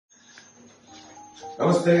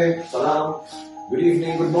Namaste, salam, good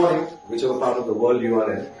evening, good morning, whichever part of the world you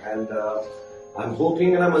are in. And I'm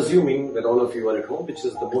hoping and I'm assuming that all of you are at home, which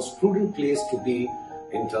is the most prudent place to be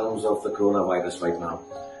in terms of the coronavirus right now.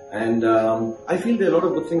 And I feel there are a lot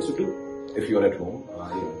of good things to do if you're at home.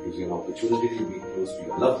 It gives you an opportunity to be close to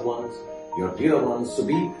your loved ones, your dear ones. So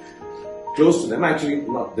be close to them. Actually,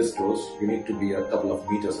 not this close. You need to be a couple of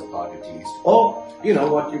meters apart at least. Or, you know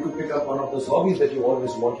what, you could pick up one of those hobbies that you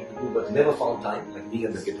always wanted to do but never found time, like me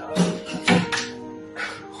and the guitar.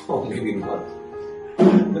 Or maybe not.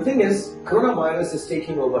 The thing is, coronavirus is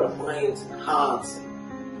taking over our minds and hearts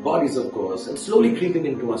and bodies, of course, and slowly creeping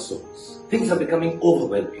into our souls. Things are becoming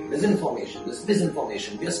overwhelming. There's information, there's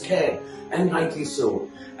misinformation. We are scared, and rightly so.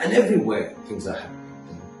 And everywhere, things are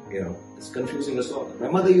happening. You know, it's confusing us all. My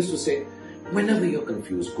mother used to say, whenever you're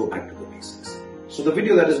confused, go back to the basics. So the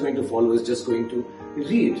video that is going to follow is just going to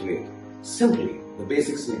reiterate simply the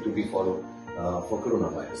basics need to be followed for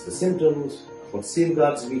coronavirus. The symptoms, what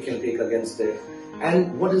safeguards we can take against it,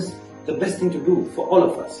 and what is the best thing to do for all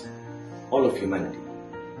of us, all of humanity.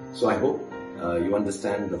 So I hope you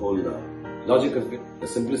understand the whole logic of it, the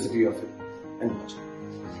simplicity of it, and watch it.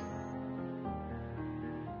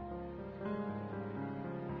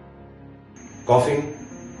 Coughing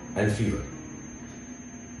and fever,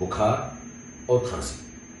 बुखार और खांसी.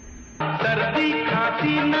 सर्दी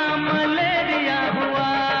खांसी ना malaria हुआ,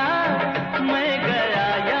 मैं गया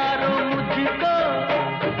यारो मुझको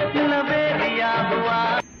लवेरिया हुआ.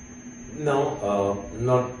 No,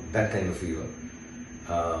 not that kind of fever.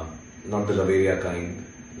 Not the lavaria kind,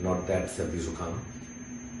 not that sardi zukham.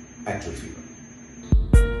 Actual fever.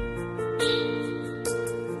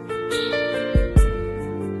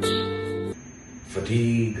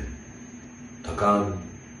 Fatigue, थकान,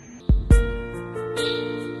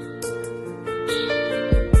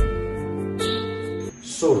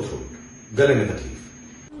 sore throat, गले में तकलीफ.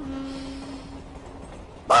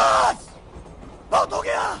 बस बहुत हो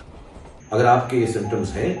गया. अगर आपके ये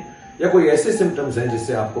सिम्टम्स हैं या कोई ऐसे सिम्टम्स हैं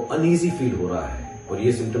जिससे आपको अनईजी फील हो रहा है और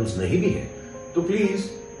ये सिम्टम्स नहीं भी है, तो प्लीज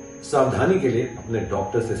सावधानी के लिए अपने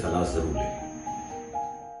डॉक्टर से सलाह जरूर लें.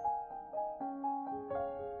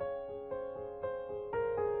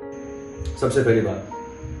 सबसे पहली बात,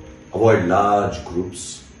 avoid large groups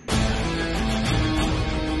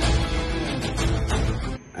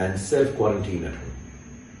and self quarantine at home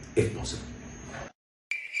if possible.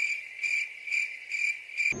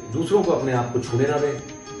 दूसरों को अपने आप को छूने ना दें,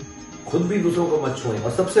 खुद भी दूसरों को मत छुएं,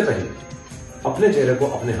 और सबसे पहले अपने चेहरे को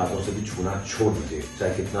अपने हाथों से भी छूना छोड़ दीजिए,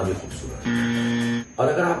 चाहे कितना भी खूबसूरत. और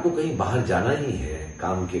अगर आपको कहीं बाहर जाना ही है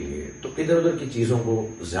काम के लिए, तो इधर उधर की चीजों को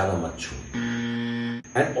ज्यादा मत छूएं.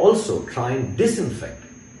 And also try and disinfect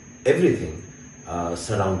everything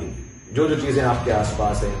surrounding you. जो चीजें आपके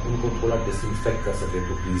आसपास हैं, उनको थोड़ा disinfect कर सके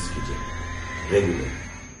तो प्लीज कीजिए regular.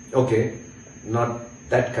 Okay, not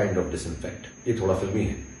that kind of disinfect. ये थोड़ा फिल्मी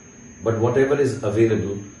है, but whatever is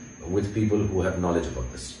available with people who have knowledge about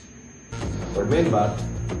this. और मेन बात,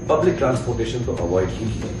 public transportation तो avoid ही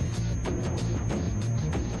कीजिए.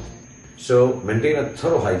 So maintain a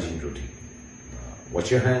thorough hygiene routine.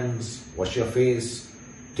 Wash your hands, wash your face.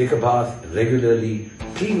 Take a bath regularly,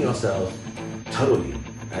 clean yourself thoroughly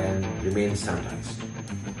and remain sanitized.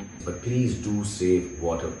 But please do save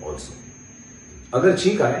water also. अगर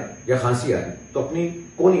छींक आए या खांसी आए तो अपनी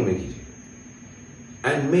कोनी में कीजिए.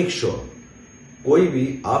 And make sure कोई भी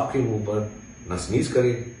आपके मुंह पर ना स्नीज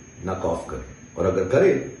करे ना कॉफ करे, और अगर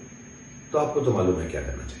करे तो आपको तो मालूम है क्या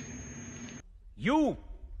करना चाहिए. You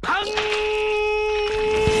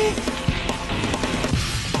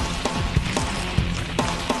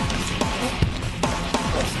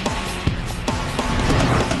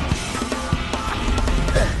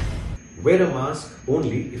Wear a mask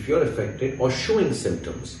only if you're affected or showing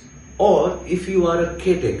symptoms, or if you are a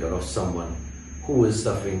caretaker of someone who is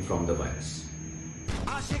suffering from the virus.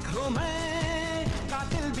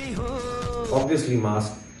 Obviously,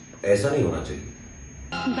 mask ऐसा नहीं होना चाहिए,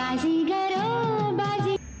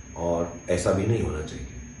 और ऐसा भी नहीं होना चाहिए.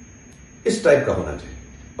 इस टाइप का होना चाहिए.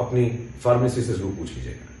 अपनी फार्मेसी से जरूर पूछ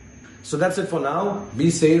लीजिएगा. So that's it for now.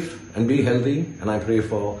 Be safe and be healthy, and I pray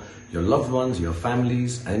for your loved ones, your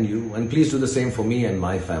families, and you. And please do the same for me and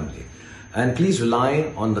my family. And please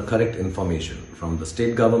rely on the correct information from the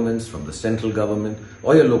state governments, from the central government,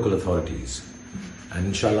 or your local authorities. And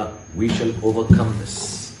inshallah, we shall overcome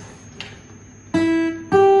this.